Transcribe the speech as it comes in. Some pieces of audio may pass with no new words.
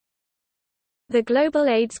The Global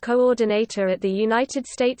AIDS Coordinator at the United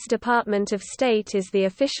States Department of State is the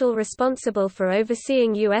official responsible for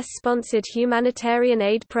overseeing U.S.-sponsored humanitarian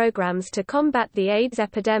aid programs to combat the AIDS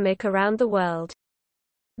epidemic around the world.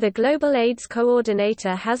 The Global AIDS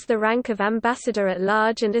Coordinator has the rank of Ambassador at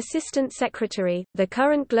Large and Assistant Secretary. The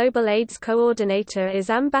current Global AIDS Coordinator is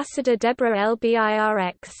Ambassador Deborah L.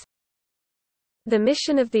 Birx. The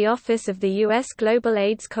mission of the Office of the U.S. Global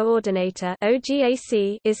AIDS Coordinator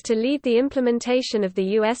is to lead the implementation of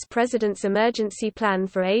the U.S. President's Emergency Plan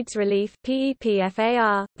for AIDS Relief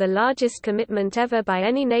 (PEPFAR), the largest commitment ever by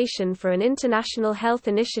any nation for an international health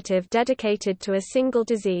initiative dedicated to a single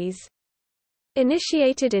disease.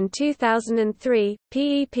 Initiated in 2003,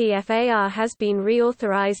 PEPFAR has been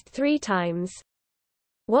reauthorized 3 times.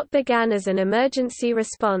 What began as an emergency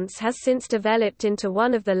response has since developed into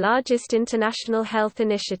one of the largest international health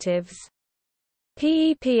initiatives.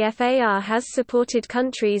 PEPFAR has supported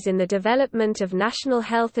countries in the development of national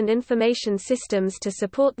health and information systems to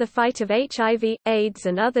support the fight of HIV, AIDS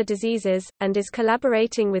and other diseases, and is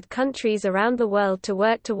collaborating with countries around the world to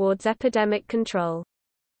work towards epidemic control.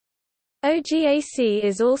 OGAC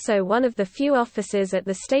is also one of the few offices at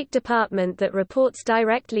the State Department that reports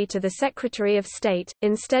directly to the Secretary of State,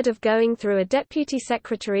 instead of going through a Deputy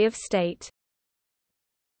Secretary of State.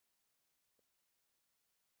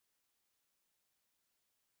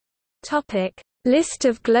 List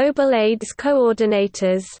of Global AIDS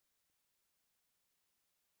Coordinators.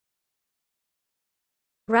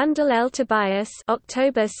 Randall L. Tobias,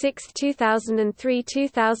 October 6,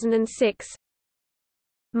 2003–2006.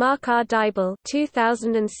 Mark R. Dybel,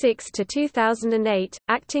 2006 to 2008,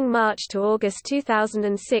 acting March to August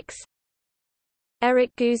 2006.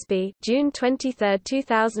 Eric Gooseby, June 23,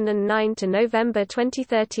 2009 to November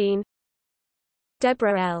 2013.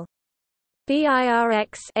 Deborah L.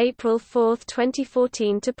 Birx, April 4,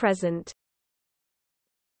 2014 to present.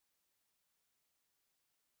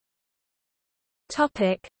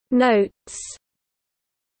 Topic Notes.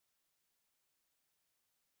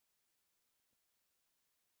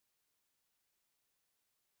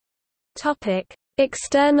 Topic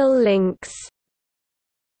External links.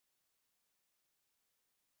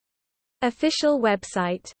 Official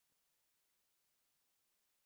website.